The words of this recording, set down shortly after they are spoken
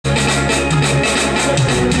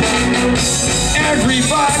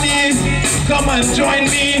Come and join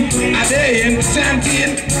me a day in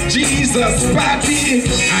chanting Jesus party.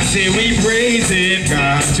 I say we praising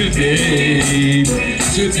God today,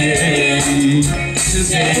 today,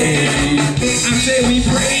 today. I say we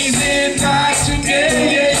praising God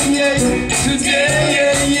today, yeah, yeah, today,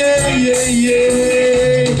 yeah, yeah, yeah,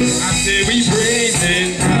 yeah. I say we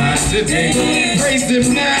praising God today. Praise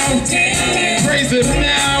Him now, praise Him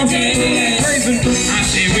now, praise Him. I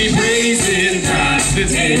say we praising God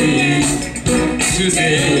today,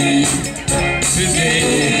 today,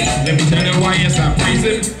 today. Let me tell you why, yes, I praise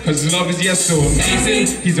Him, cause His love is yes so amazing.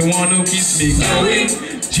 He's the one who keeps me going.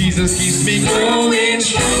 Jesus keeps me growing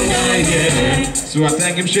stronger, yeah. So I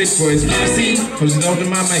thank Him straight for His mercy, cause without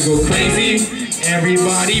Him I might go crazy.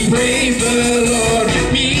 Everybody praise the Lord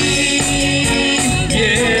with me,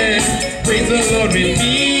 yeah. Praise the Lord with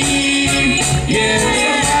me, yeah.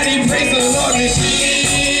 Somebody praise the Lord with me,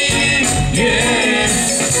 yeah.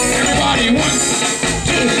 Everybody, 1, 2, 1,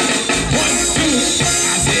 2.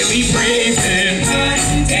 I say we praise Him,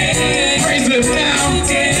 praise Him now,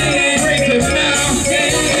 praise Him now.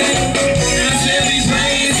 I say we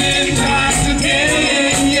praise Him God today,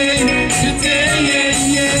 yeah, today, yeah,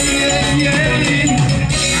 yeah, yeah, yeah.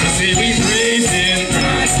 I say we praise Him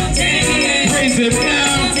God today, praise Him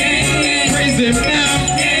now, praise Him now.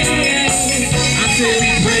 I say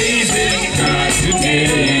we praise Him God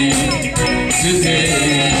today, today.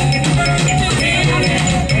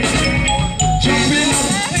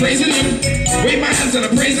 Praising Him, wave my hands and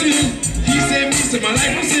I'm praising Him. He saved me, so my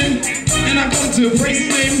life was Him, and I'm going to praise His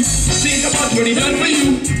name. Think about what He done for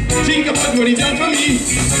you, think about what He done for me.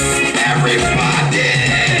 Everybody,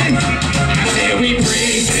 I say we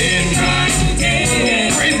praise Him,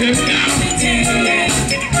 praise Him now.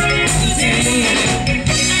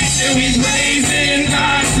 I say we praise Him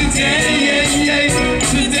God today, yeah, yeah,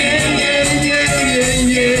 today, yeah, yeah, yeah,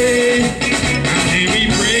 yeah. I say we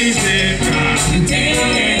praise Him God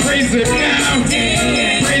today. Praise Him now,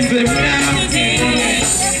 praise Him now.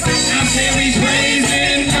 I say we praise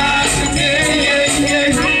Him God today, yeah, yeah,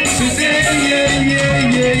 today, yeah, yeah,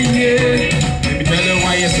 yeah, yeah. Let me tell you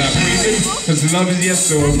why, yes, I praise Him, cause His love is yes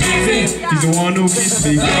so amazing. He's the one who keeps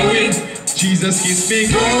me going. Jesus keeps me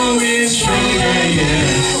going stronger,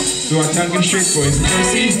 yeah. So I thank Him straight for His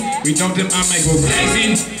mercy. Without Him I might go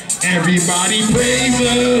crazy. Everybody praise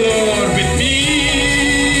the Lord with me,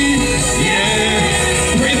 yeah.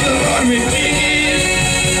 Praise the Lord with me.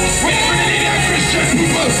 We really need our Christian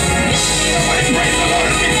people. Somebody praise the Lord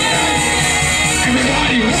with me now.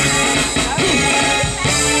 Everybody, 1, 2.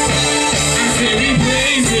 I say we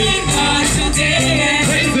praise Him God today.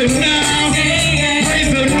 Praise Him now.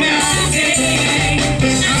 Praise Him now.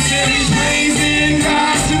 I say we praise Him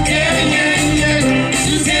God today, yeah, yeah.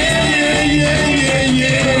 Today, yeah, yeah,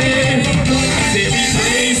 yeah, yeah. I say we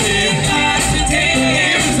praise Him God today.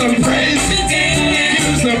 Give Him some praise. Give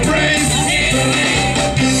Him some praise.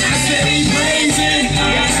 I say we praise Him.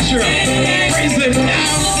 Yeah, sure. Praise Him now.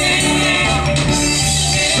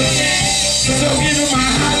 So give Him my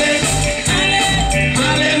hallelujah.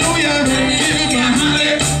 Hallelujah. Give Him my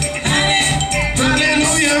hallelujah.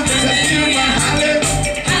 Hallelujah. Just give Him my hallelujah.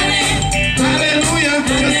 Hallelujah.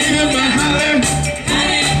 Just give Him my hallelujah.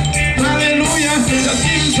 Hallelujah. Just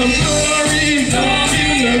give Him some glory. Give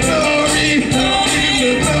Him the glory. Give Him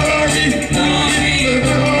the glory. Give Him the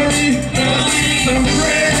glory. Just give Him some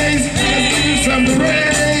praise. Just give Him some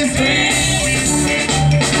praise.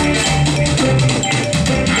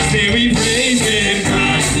 I say we praise Him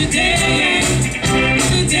God today.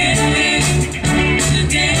 Today.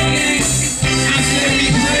 Today. I say we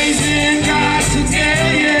praise Him God today.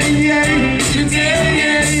 Yeah, yeah. Today.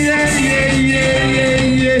 Yeah, yeah, yeah, yeah, yeah,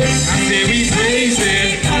 yeah. I say we praise Him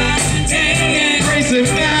God today. Praise Him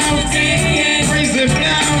now. Praise Him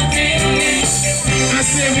now. I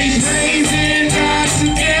say we praise Him God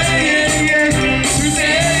today. Yeah, yeah.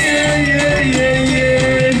 Today. Yeah, yeah, yeah,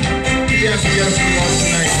 yeah. Yes, Lord,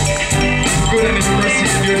 tonight. Good and His mercy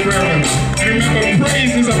endure forever. And remember,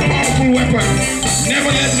 praise is a powerful weapon.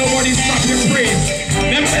 Never let nobody stop your praise.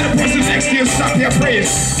 Never let a person next to you stop your praise.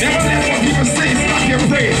 Never let what people say stop your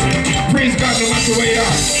praise. Praise God no matter where you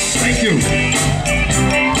are. Thank you.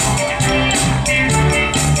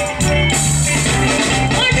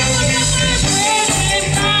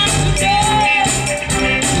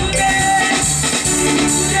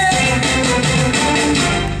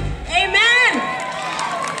 Amen.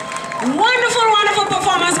 Wonderful, wonderful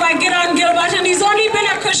performance by Giddon, Gilbert, and he's only been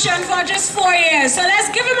a Christian for just 4 years. So let's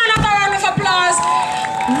give him another round of applause.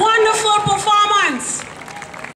 Wonderful performance.